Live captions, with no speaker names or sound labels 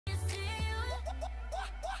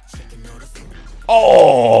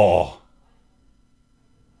Oh!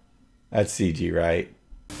 That's CG, right?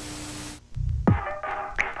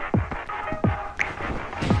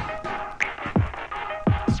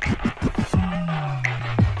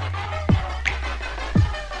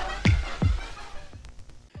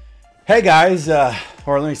 Hey guys,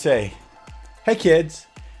 or let me say, hey kids.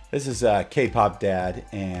 This is Kpopdad,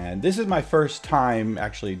 and this is my first time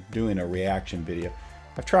actually doing a reaction video.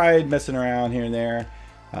 I've tried messing around here and there.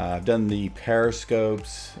 I've done the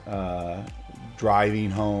periscopes,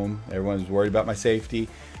 driving home. Everyone's worried about my safety.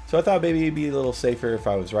 So I thought maybe it'd be a little safer if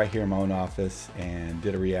I was right here in my own office and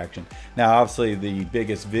did a reaction. Now, obviously, the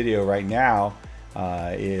biggest video right now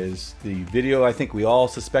is the video I think we all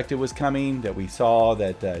suspected was coming, that we saw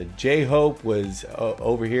that Jhope was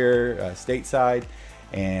over here stateside,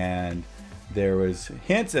 and there was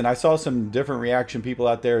hints, and I saw some different reaction people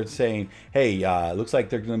out there saying, hey, looks like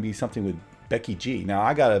there's going to be something with Becky G. Now,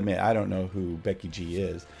 I gotta admit, I don't know who Becky G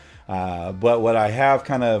is, but what I have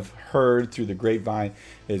kind of heard through the grapevine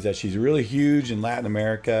is that she's really huge in Latin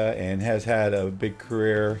America and has had a big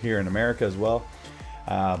career here in America as well.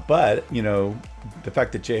 But you know, the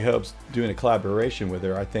fact that Jhope's doing a collaboration with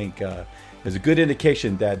her, I think is a good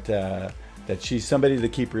indication that that she's somebody to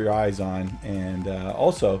keep your eyes on. And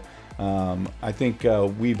also, I think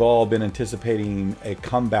we've all been anticipating a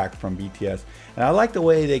comeback from BTS, and I like the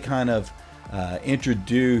way they kind of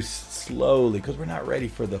introduce slowly, because we're not ready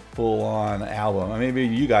for the full-on album. I mean,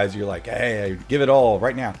 maybe you guys, you're like, hey, give it all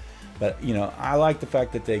right now. But, you know, I like the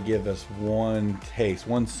fact that they give us one taste,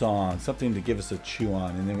 one song, something to give us a chew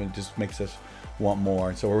on, and then it just makes us want more.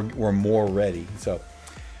 And so we're more ready. So,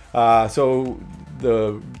 so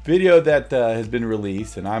the video that has been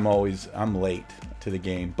released, and I'm late to the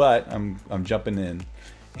game, but I'm jumping in,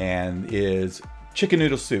 and is Chicken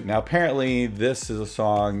Noodle Soup. Now, apparently, this is a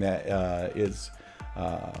song that is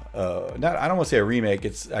not, I don't want to say a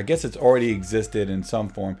remake. I guess it's already existed in some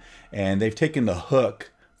form, and they've taken the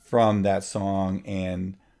hook from that song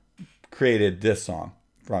and created this song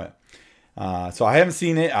from it. So I haven't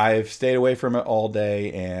seen it. I've stayed away from it all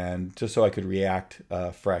day, and just so I could react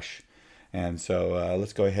fresh. And so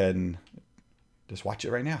let's go ahead and just watch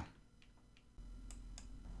it right now.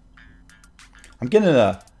 I'm getting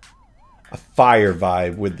a fire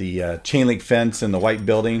vibe with the chain link fence and the white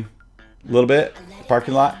building. A little bit.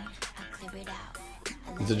 Parking lot.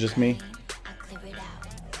 Is it just me?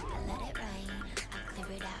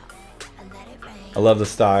 I love the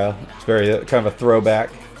style. It's very kind of a throwback.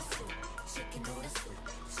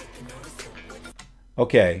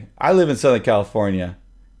 Okay, I live in Southern California.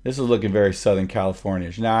 This is looking very Southern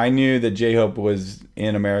California. Now, I knew that Jhope was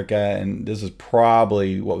in America, and this is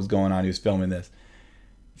probably what was going on. He was filming this.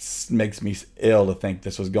 It makes me ill to think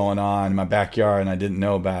this was going on in my backyard and I didn't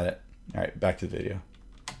know about it. All right, back to the video.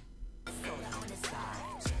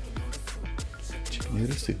 Chicken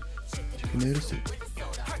noodle soup. Chicken noodle soup.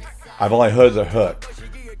 I've only heard the hook.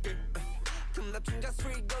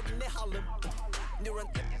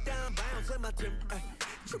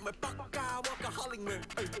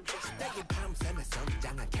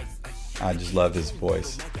 I just love his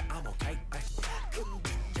voice.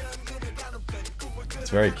 It's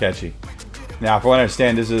very catchy. Now, if I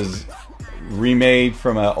understand, this is remade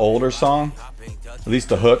from an older song, at least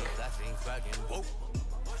the hook.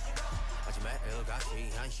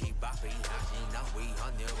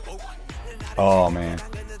 Oh man.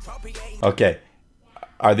 Okay.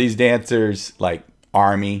 Are these dancers like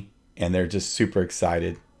Army, and they're just super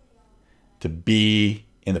excited to be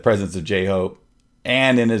in the presence of Jhope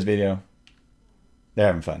and in this video? They're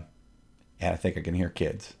having fun. And I think I can hear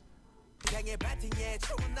kids.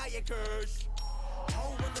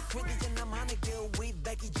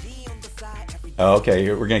 Oh,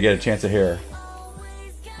 okay, we're gonna get a chance to hear her.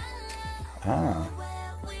 Ah.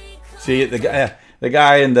 See, the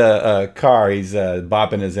guy in the car, he's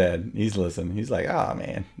bopping his head. He's listening. He's like, oh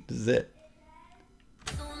man, this is it.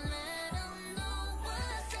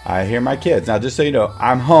 I hear my kids. Now, just so you know,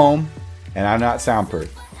 I'm home and I'm not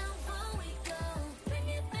soundproof.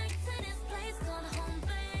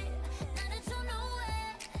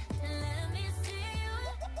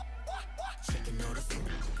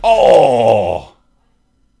 Oh!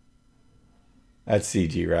 That's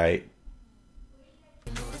CG, right?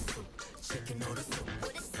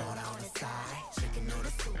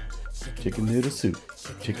 Chicken noodle soup.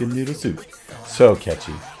 Chicken noodle soup. So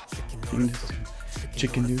catchy.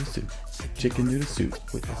 Chicken noodle soup. Chicken noodle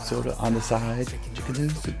soup with the soda on the side. Chicken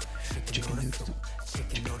noodle soup. Chicken noodle soup.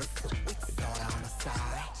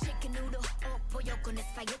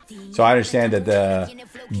 So I understand that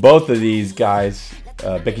both of these guys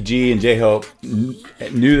Becky G and Jhope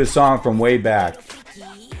knew the song from way back.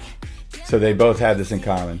 So they both had this in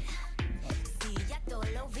common.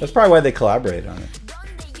 That's probably why they collaborated on it.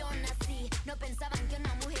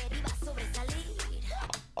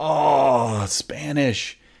 Oh,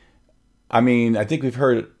 Spanish. I mean, I think we've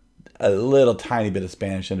heard a little tiny bit of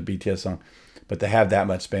Spanish in a BTS song, but they have that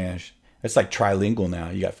much Spanish. It's like trilingual now.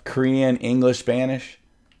 You got Korean, English, Spanish.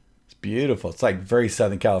 It's beautiful. It's like very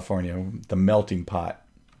Southern California, the melting pot.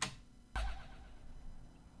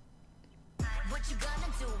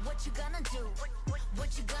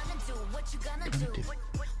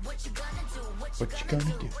 What you gonna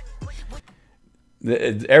do?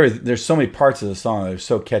 There's so many parts of the song that are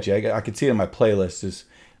so catchy. I could see it in my playlist, just,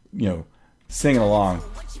 you know, singing along.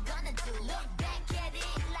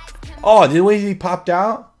 Oh, the way he popped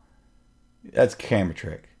out? That's a camera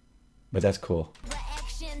trick, but that's cool.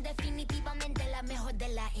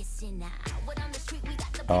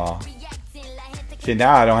 Oh, see,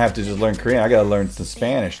 now I don't have to just learn Korean. I gotta learn some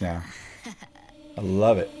Spanish now. I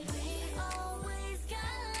love it.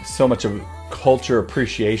 So much of culture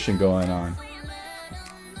appreciation going on.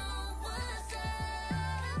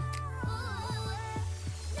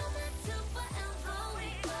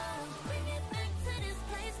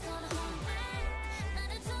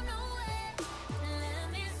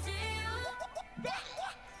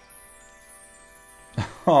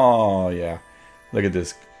 Oh yeah, look at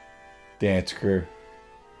this dance crew.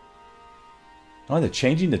 Oh, they're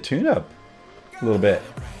changing the tune up a little bit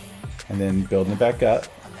and then building it back up.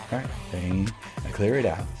 All right, rain, I clear it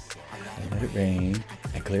out. I let it rain,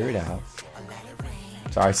 I clear it out.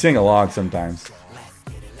 So I sing along sometimes.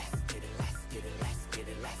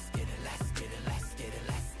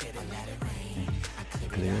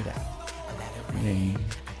 Clear it out. Rain,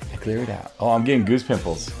 I clear it out. Oh, I'm getting goose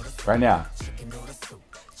pimples right now.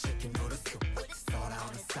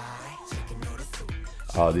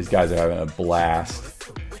 Oh, these guys are having a blast.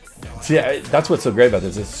 See, that's what's so great about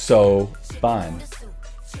this. It's so fun.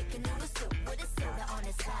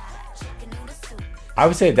 I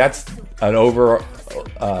would say that's an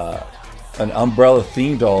umbrella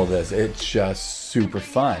theme to all of this. It's just super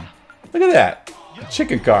fun. Look at that. A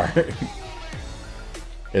chicken car.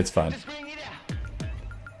 It's fun.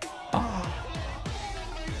 Oh.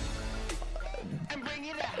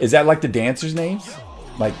 Is that like the dancers' names?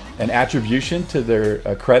 Like an attribution to their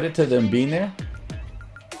credit to them being there?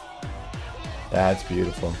 That's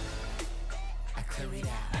beautiful.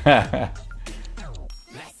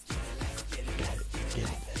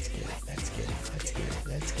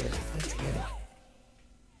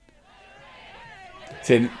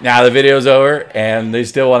 See, now the video's over and they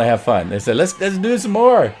still want to have fun. They said, let's do some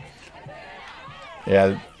more.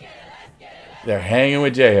 Yeah, they're hanging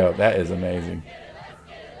with Jhope. That is amazing.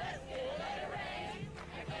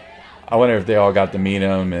 I wonder if they all got to meet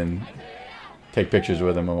him and take pictures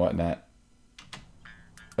with him and whatnot.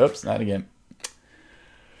 Oops, not again.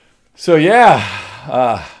 So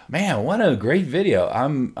yeah, man, what a great video.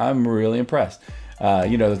 I'm really impressed.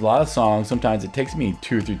 You know, there's a lot of songs. Sometimes it takes me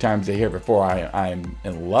 2 or 3 times to hear it before I'm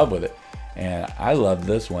in love with it. And I love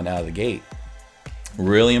this one out of the gate.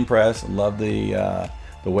 Really impressed. Love the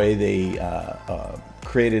way they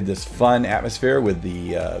created this fun atmosphere with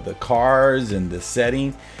the cars and the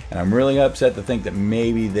setting. And I'm really upset to think that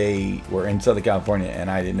maybe they were in Southern California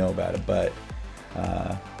and I didn't know about it. But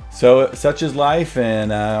so such is life,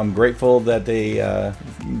 and I'm grateful that they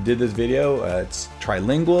did this video. It's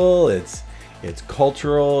trilingual. It's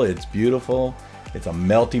cultural. It's beautiful. It's a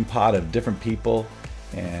melting pot of different people,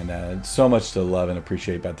 and so much to love and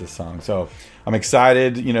appreciate about this song. So I'm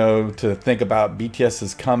excited, you know, to think about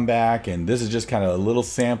BTS's comeback, and this is just kind of a little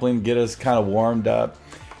sampling, get us kind of warmed up.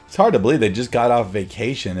 It's hard to believe they just got off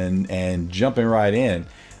vacation and jumping right in,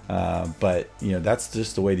 but you know, that's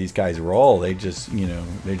just the way these guys roll. They just, you know,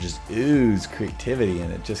 they just ooze creativity,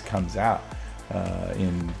 and it just comes out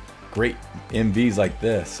in great MVs like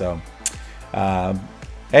this. So.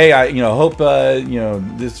 Hey, I hope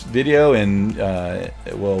this video and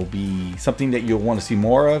it will be something that you'll want to see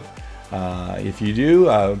more of. If you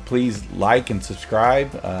do, please like and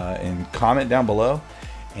subscribe and comment down below,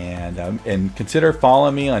 and consider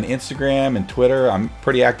following me on Instagram and Twitter. I'm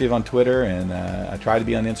pretty active on Twitter, and I try to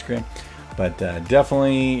be on Instagram, but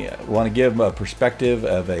definitely want to give a perspective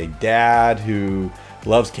of a dad who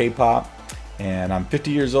loves K-pop. And I'm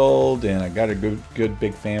 50 years old, and I got a good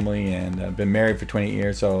big family, and I've been married for 20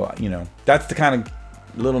 years. So, you know, that's the kind of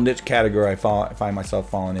little niche category I find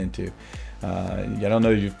myself falling into. I don't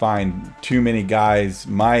know if you find too many guys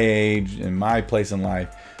my age and my place in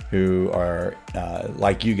life who are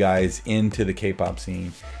like you guys into the K-pop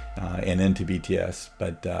scene. and into BTS.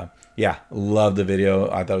 But yeah, love the video.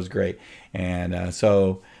 I thought it was great. And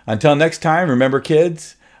so until next time, remember,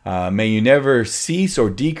 kids, may you never cease or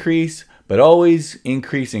decrease, but always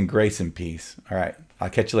increase in grace and peace. All right, I'll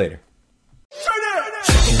catch you later.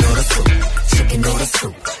 Chicken noodle soup, chicken noodle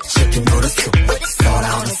soup, chicken noodle soup with salt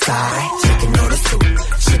on the side. Chicken noodle soup,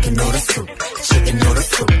 chicken noodle soup, chicken noodle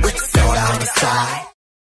soup with salt on the side.